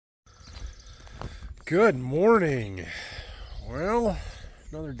Good morning. Well,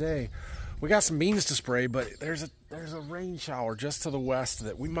 another day. We got some beans to spray, but there's a rain shower just to the west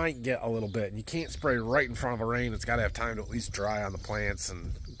that we might get a little bit. And you can't spray right in front of a rain. It's got to have time to at least dry on the plants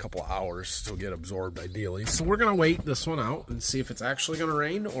and a couple of hours to get absorbed ideally. So we're going to wait this one out and see if it's actually going to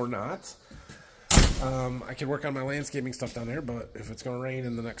rain or not. I can work on my landscaping stuff down there, but if it's going to rain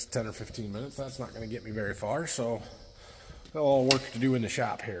in the next 10 or 15 minutes, that's not going to get me very far. So a little work to do in the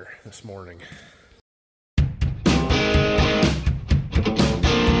shop here this morning.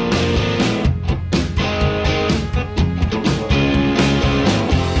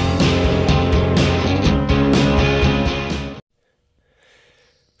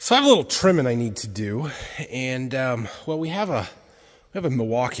 So I have a little trimming I need to do, and well, we have a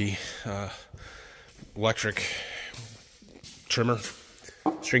Milwaukee electric trimmer,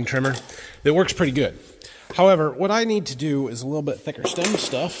 string trimmer that works pretty good. However, what I need to do is a little bit thicker stem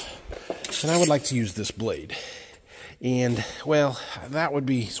stuff, and I would like to use this blade. And well, that would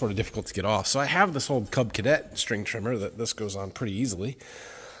be sort of difficult to get off. So I have this old Cub Cadet string trimmer that this goes on pretty easily,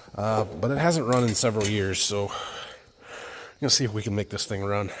 but it hasn't run in several years, so we're gonna see if we can make this thing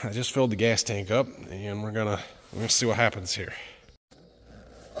run. I just filled the gas tank up, and we're gonna see what happens here.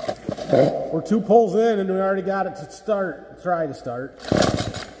 We're 2 pulls in, and we already got it to start. Try to start.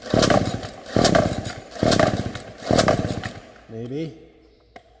 Maybe.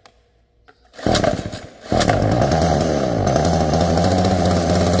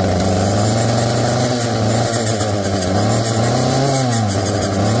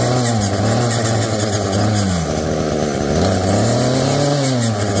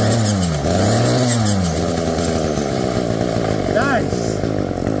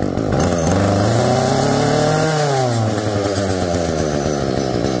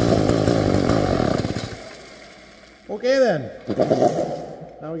 Okay then,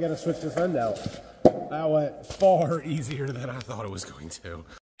 now we gotta switch this end out. That went far easier than I thought it was going to.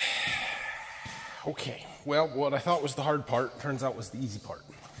 Okay, well, what I thought was the hard part turns out was the easy part.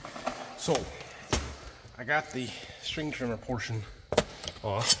 So, I got the string trimmer portion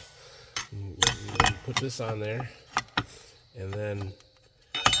off. You put this on there, and then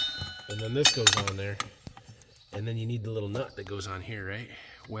this goes on there, and then you need the little nut that goes on here, right?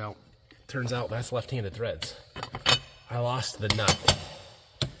 Well, turns out that's left-handed threads. I lost the nut.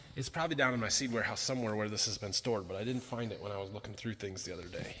 It's probably down in my seed warehouse somewhere where this has been stored, but I didn't find it when I was looking through things the other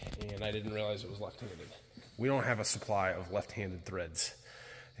day, and I didn't realize it was left-handed. We don't have a supply of left-handed threads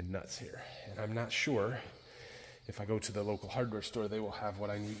and nuts here, and I'm not sure if I go to the local hardware store they will have what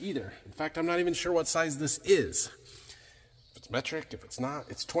I need either. In fact, I'm not even sure what size this is. If it's metric, if it's not,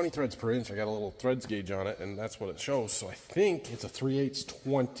 it's 20 threads per inch. I got a little threads gauge on it, and that's what it shows, so I think it's a 3/8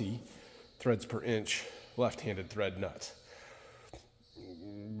 20 threads per inch left-handed thread nut,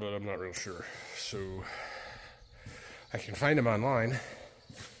 but I'm not real sure. So I can find them online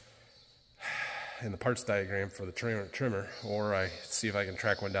in the parts diagram for the trimmer, or I see if I can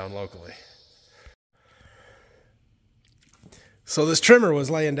track one down locally. So this trimmer was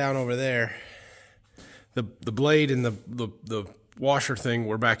laying down over there. The blade and the washer thing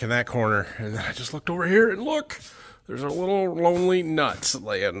were back in that corner, and then I just looked over here and look, there's a little lonely nut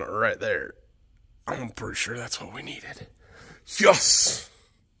laying right there. I'm pretty sure that's what we needed. Yes!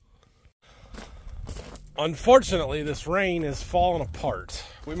 Unfortunately, this rain is falling apart.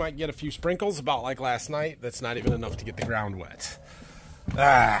 We might get a few sprinkles, about like last night. That's not even enough to get the ground wet.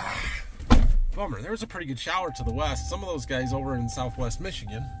 Bummer. There was a pretty good shower to the west. Some of those guys over in southwest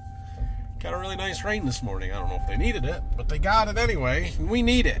Michigan got a really nice rain this morning. I don't know if they needed it, but they got it anyway, and we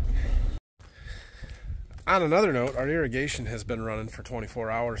need it. On another note, our irrigation has been running for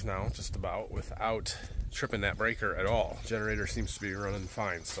 24 hours now, just about, without tripping that breaker at all. Generator seems to be running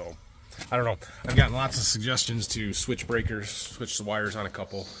fine, so I don't know. I've gotten lots of suggestions to switch breakers, switch the wires on a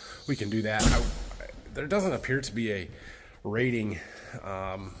couple. We can do that. There doesn't appear to be a rating,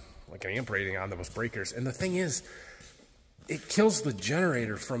 like an amp rating on those breakers. And the thing is, it kills the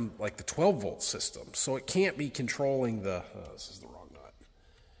generator from like the 12-volt system, so it can't be controlling the, this is the wrong nut.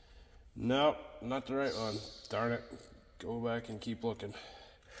 Nope, not the right one. Darn it. Go back and keep looking.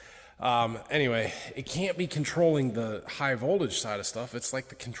 Anyway, it can't be controlling the high voltage side of stuff. It's like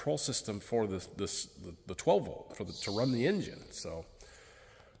the control system for the 12 volt to run the engine. So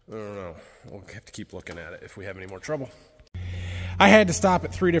I don't know. We'll have to keep looking at it if we have any more trouble. I had to stop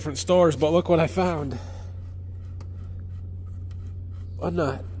at 3 different stores, but look what I found. A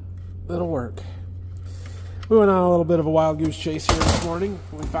nut. That'll work. We went on a little bit of a wild goose chase here this morning.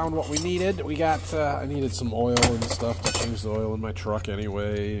 We found what we needed. We got, I needed some oil and stuff to change the oil in my truck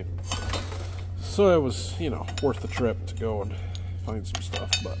anyway. So it was, you know, worth the trip to go and find some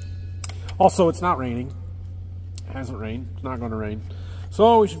stuff. But Also, it's not raining. It hasn't rained. It's not going to rain.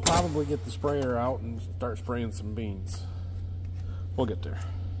 So we should probably get the sprayer out and start spraying some beans. We'll get there.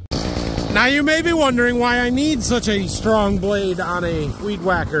 Now you may be wondering why I need such a strong blade on a weed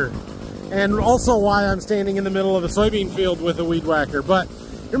whacker, and also why I'm standing in the middle of a soybean field with a weed whacker. But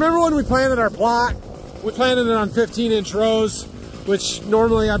remember when we planted our plot? We planted it on 15-inch rows, which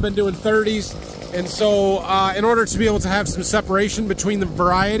normally I've been doing 30s. And so in order to be able to have some separation between the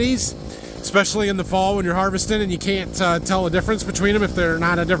varieties, especially in the fall when you're harvesting and you can't tell a difference between them if they're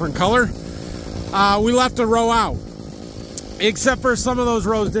not a different color, we left a row out. Except for some of those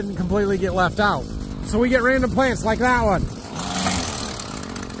rows didn't completely get left out. So we get random plants like that one.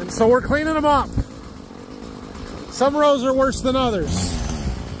 And so we're cleaning them up. Some rows are worse than others.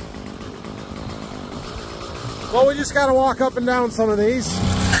 Well, we just gotta walk up and down some of these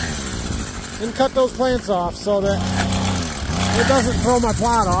and cut those plants off so that it doesn't throw my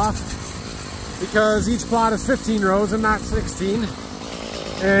plot off, because each plot is 15 rows and not 16.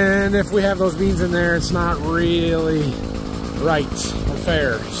 And if we have those beans in there, it's not really right or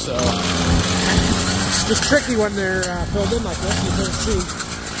fair. So it's just tricky when they're filled in like this. You can see,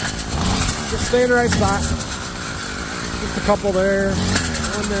 just stay in the right spot. Just a couple there,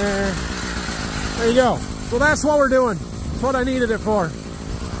 one there. There you go. So that's what we're doing. That's what I needed it for.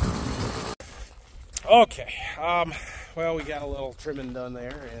 Okay, well, we got a little trimming done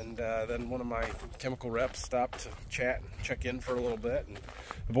there, and then one of my chemical reps stopped to chat and check in for a little bit, and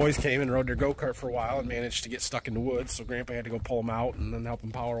the boys came and rode their go-kart for a while and managed to get stuck in the woods, so Grandpa had to go pull them out and then help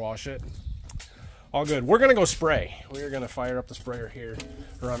them power wash it. All good. We're gonna go spray. We're gonna fire up the sprayer here,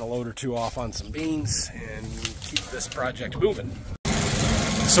 run a load or two off on some beans, and keep this project moving.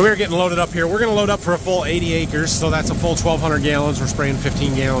 So we're getting loaded up here. We're gonna load up for a full 80 acres, so that's a full 1,200 gallons. We're spraying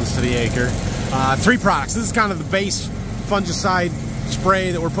 15 gallons to the acre. 3 products. This is kind of the base fungicide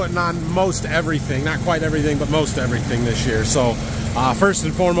spray that we're putting on most everything. Not quite everything, but most everything this year. So first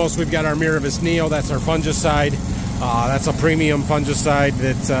and foremost, we've got our Miravis Neo. That's our fungicide. That's a premium fungicide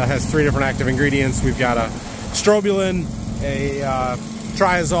that has 3 different active ingredients. We've got a strobilurin, a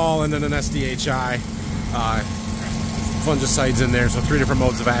triazole, and then an SDHI fungicides in there. So 3 different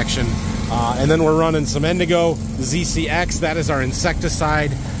modes of action. And then we're running some Indigo ZCX. That is our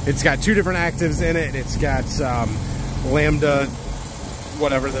insecticide. It's got 2 different actives in it. It's got lambda,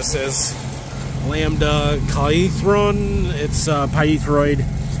 whatever this is, lambda caethron. It's pyrethroid,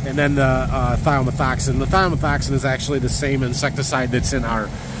 and then the thiamethoxam. The thiamethoxam is actually the same insecticide that's in our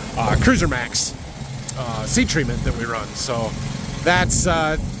Cruiser Max seed treatment that we run. So that's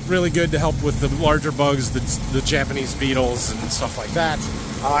really good to help with the larger bugs, the Japanese beetles and stuff like that.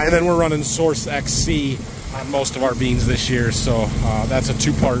 And then we're running Source XC on most of our beans this year. So that's a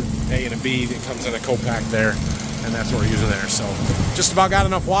 2-part A and a B that comes in a co-pack there. And that's what we're using there. So just about got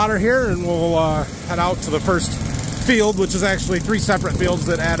enough water here, and we'll head out to the first field, which is actually 3 separate fields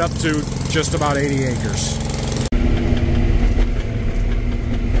that add up to just about 80 acres.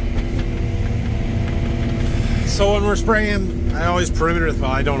 So when we're spraying, I always perimeter,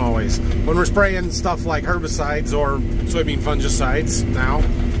 well, I don't always. When we're spraying stuff like herbicides or soybean fungicides now,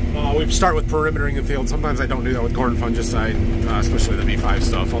 we start with perimetering the field. Sometimes I don't do that with corn fungicide, especially the B5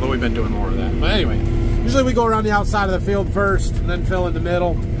 stuff, although we've been doing more of that. But anyway, usually we go around the outside of the field first and then fill in the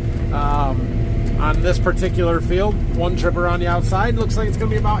middle. On this particular field, 1 trip around the outside, looks like it's going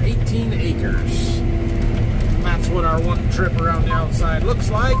to be about 18 acres. And that's what our 1 trip around the outside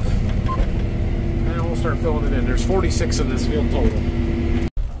looks like. And we'll start filling it in. There's 46 in this field total.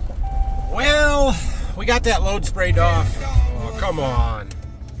 Well, we got that load sprayed off. Oh, come on.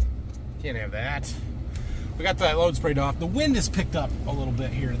 Can't have that. We got that load sprayed off. The wind has picked up a little bit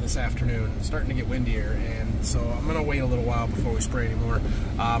here this afternoon. It's starting to get windier, and so I'm gonna wait a little while before we spray anymore.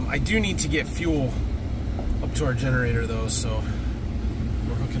 I do need to get fuel up to our generator though, so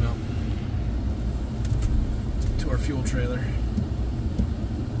we're hooking up to our fuel trailer.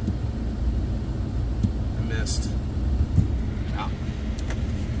 I missed.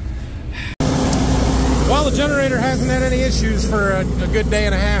 Well, the generator hasn't had any issues for a good day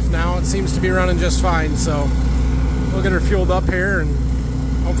and a half now. It seems to be running just fine, so we'll get her fueled up here and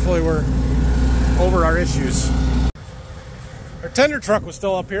hopefully we're over our issues. Our tender truck was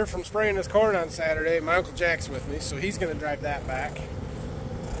still up here from spraying his corn on Saturday. My Uncle Jack's with me, so he's going to drive that back,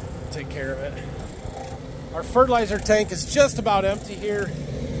 take care of it. Our fertilizer tank is just about empty here.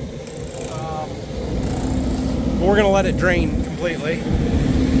 But we're going to let it drain completely.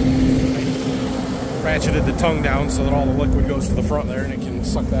 Ratcheted the tongue down so that all the liquid goes to the front there and it can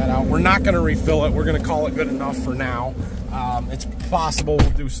suck that out. We're not going to refill it. We're going to call it good enough for now. It's possible we'll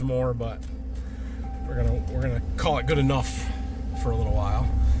do some more, but we're gonna call it good enough for a little while.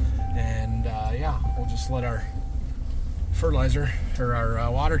 And just let our fertilizer or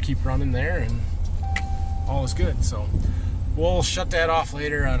our water keep running there, and all is good. So we'll shut that off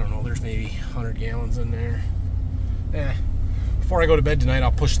later. I don't know, there's maybe 100 gallons in there. Before I go to bed tonight,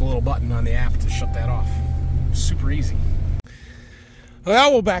 I'll push the little button on the app to shut that off. Super easy.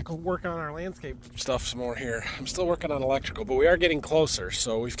 Well, we'll work on our landscape stuff some more here. I'm still working on electrical, but we are getting closer.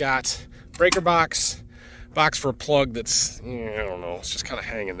 So we've got breaker box for a plug that's, I don't know, it's just kind of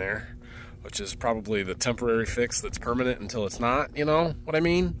hanging there, which is probably the temporary fix that's permanent until it's not, you know what I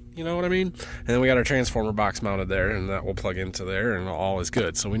mean? You know what I mean? And then we got our transformer box mounted there, and that will plug into there, and all is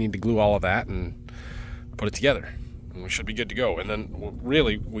good. So we need to glue all of that and put it together, and we should be good to go. And then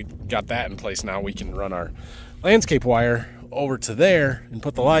really, we got that in place now. We can run our landscape wire over to there and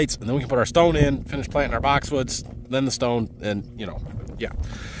put the lights, and then we can put our stone in, finish planting our boxwoods, then the stone, and yeah.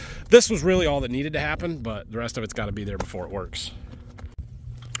 This was really all that needed to happen, but the rest of it's got to be there before it works.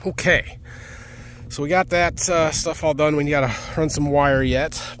 Okay, so we got that stuff all done. We got to run some wire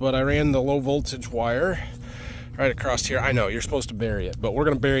yet, but I ran the low voltage wire right across here. I know you're supposed to bury it, but we're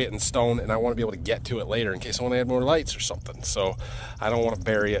going to bury it in stone, and I want to be able to get to it later in case I want to add more lights or something. So I don't want to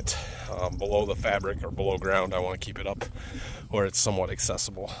bury it below the fabric or below ground. I want to keep it up where it's somewhat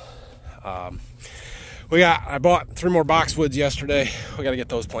accessible. I bought 3 more boxwoods yesterday. We got to get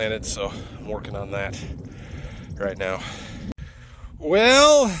those planted, so I'm working on that right now.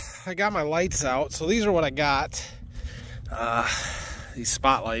 Well, I got my lights out. So these are what I got. These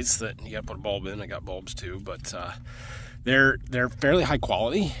spotlights that you got to put a bulb in. I got bulbs too, but they're fairly high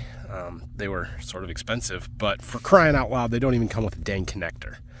quality. They were sort of expensive, but for crying out loud, they don't even come with a dang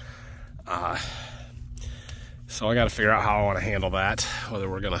connector. So I got to figure out how I want to handle that. Whether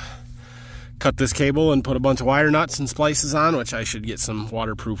we're gonna cut this cable and put a bunch of wire nuts and splices on, which I should get some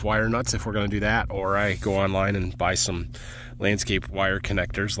waterproof wire nuts if we're going to do that, or I go online and buy some landscape wire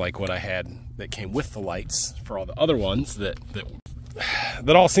connectors like what I had that came with the lights for all the other ones that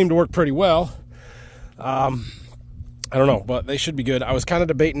all seem to work pretty well. I don't know, but they should be good. I was kind of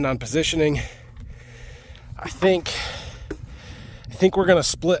debating on positioning. I think we're going to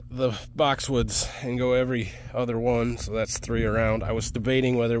split the boxwoods and go every other one, so that's 3 around. I was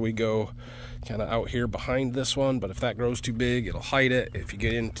debating whether we go kind of out here behind this one, but if that grows too big, it'll hide it. If you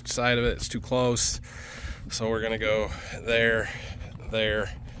get inside of it, it's too close. So we're gonna go there,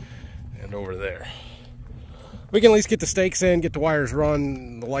 and over there. We can at least get the stakes in, get the wires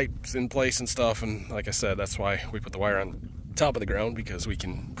run, the lights in place and stuff. And like I said, that's why we put the wire on top of the ground, because we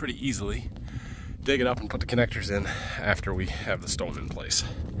can pretty easily dig it up and put the connectors in after we have the stone in place.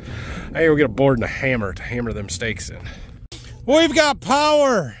 Hey, we'll get a board and a hammer to hammer them stakes in. We've got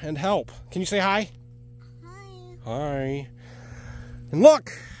power and help. Can you say hi? Hi. Hi. And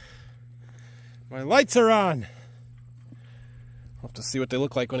look, my lights are on. I'll have to see what they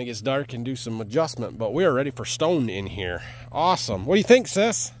look like when it gets dark and do some adjustment, but we are ready for stone in here. Awesome. What do you think,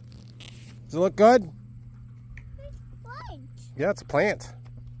 sis? Does it look good? It's light. Yeah, it's a plant.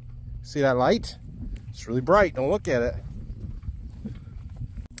 See that light? It's really bright. Don't look at it.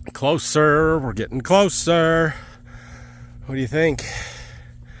 Closer. We're getting closer. What do you think?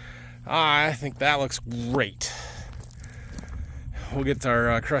 I think that looks great. We'll get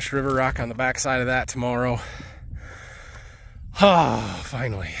our crushed river rock on the back side of that tomorrow. Oh,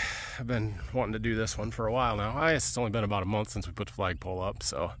 finally. I've been wanting to do this one for a while now. It's only been about a month since we put the flagpole up,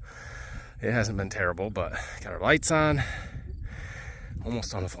 so it hasn't been terrible, but got our lights on.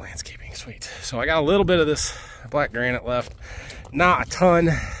 Almost done with landscaping. Sweet. So I got a little bit of this black granite left. Not a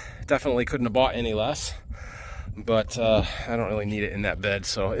ton. Definitely couldn't have bought any less. But I don't really need it in that bed.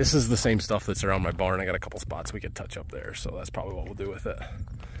 So this is the same stuff that's around my barn. I got a couple spots we could touch up there. So that's probably what we'll do with it.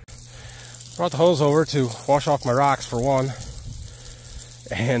 Brought the hose over to wash off my rocks for one.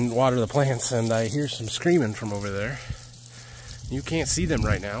 And water the plants. And I hear some screaming from over there. You can't see them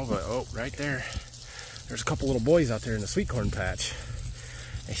right now. But oh, right there. There's a couple little boys out there in the sweet corn patch.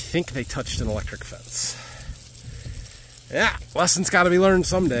 I think they touched an electric fence. Yeah, lesson's got to be learned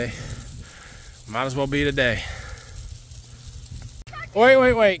someday. Might as well be today.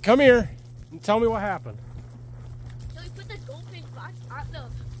 Wait. Come here and tell me what happened. So we put the goldfish box on the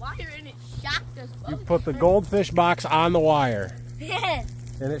wire and it shocked us both. You put the goldfish box on the wire. Yeah.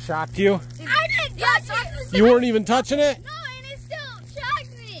 And it shocked you? I didn't touch it. You weren't even touching it? No, and it still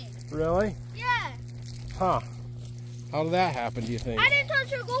shocked me. Really? Yeah. Huh. How did that happen, do you think? I didn't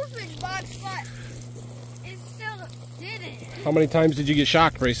touch your goldfish box, but it still didn't. How many times did you get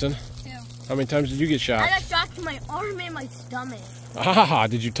shocked, Grayson? 2. How many times did you get shocked? I got shocked to my arm and my stomach. Ah,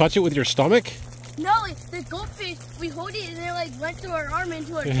 did you touch it with your stomach? No, the goldfish, we hold it and it like went through our arm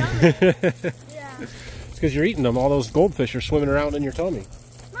into our stomach. Yeah. It's because you're eating them. All those goldfish are swimming around in your tummy.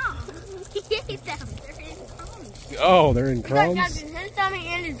 No. them. They're in crumbs. Oh, they're in He got crumbs? his tummy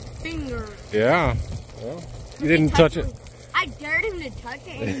and his finger. Yeah. Well, you didn't touch it. I dared him to touch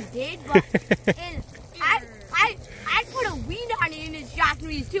it, and he did, but and I put a weed on it, and it shocked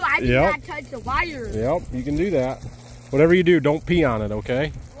me too. I did not touch the wire. Yep, you can do that. Whatever you do, don't pee on it,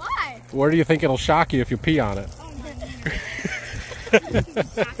 okay? Why? Where do you think it'll shock you if you pee on it?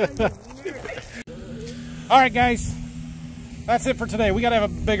 All right, guys. That's it for today. We got to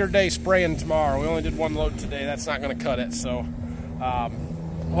have a bigger day spraying tomorrow. We only did one load today. That's not going to cut it. So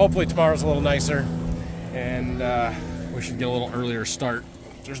hopefully tomorrow's a little nicer. And we should get a little earlier start.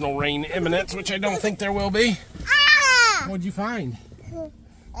 There's no rain imminent, which I don't think there will be. What'd you find?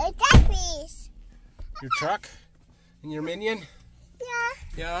 A duck piece. Your truck? And your minion? Yeah.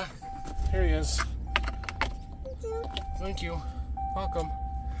 Yeah. Here he is. Thank you. Welcome.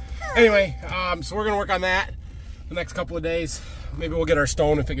 Anyway, so we're going to work on that the next couple of days. Maybe we'll get our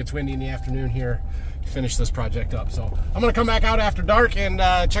stone if it gets windy in the afternoon here to finish this project up. So I'm going to come back out after dark and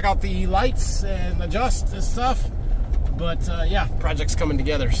check out the lights and adjust this stuff. But yeah, project's coming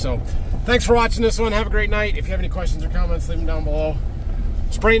together. So thanks for watching this one. Have a great night. If you have any questions or comments, leave them down below.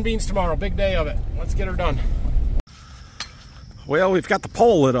 Spraying beans tomorrow. Big day of it. Let's get her done. Well, we've got the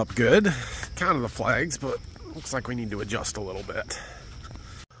pole lit up good. Kind of the flags, but looks like we need to adjust a little bit.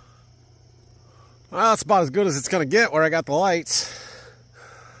 Well, that's about as good as it's going to get where I got the lights.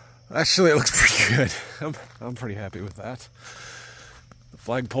 Actually, it looks pretty good. I'm pretty happy with that. The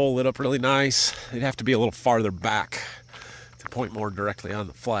flagpole lit up really nice. It'd have to be a little farther back to point more directly on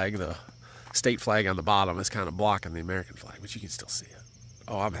the flag. The state flag on the bottom is kind of blocking the American flag, but you can still see it.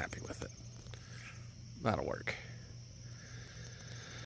 Oh, I'm happy with it. That'll work.